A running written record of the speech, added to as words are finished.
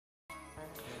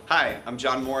Hi, I'm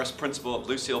John Morris, principal of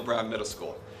Lucille Brown Middle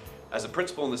School. As a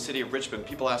principal in the city of Richmond,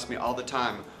 people ask me all the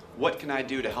time, what can I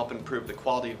do to help improve the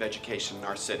quality of education in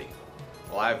our city?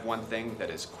 Well, I have one thing that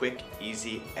is quick,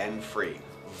 easy, and free.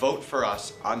 Vote for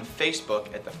us on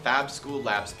Facebook at the Fab School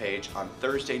Labs page on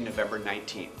Thursday, November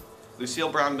 19th. Lucille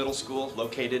Brown Middle School,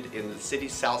 located in the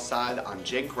city's south side on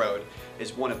Jenk Road,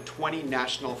 is one of 20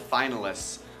 national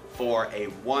finalists for a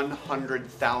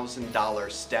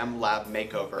 $100,000 STEM lab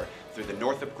makeover through the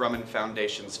Northrop Grumman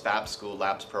Foundation's Fab School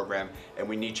Labs program, and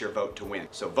we need your vote to win.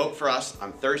 So vote for us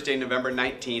on Thursday, November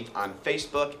 19th on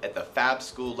Facebook at the Fab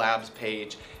School Labs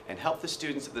page and help the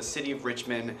students of the city of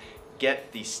Richmond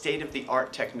get the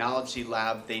state-of-the-art technology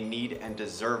lab they need and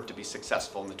deserve to be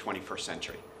successful in the 21st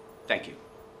century. Thank you.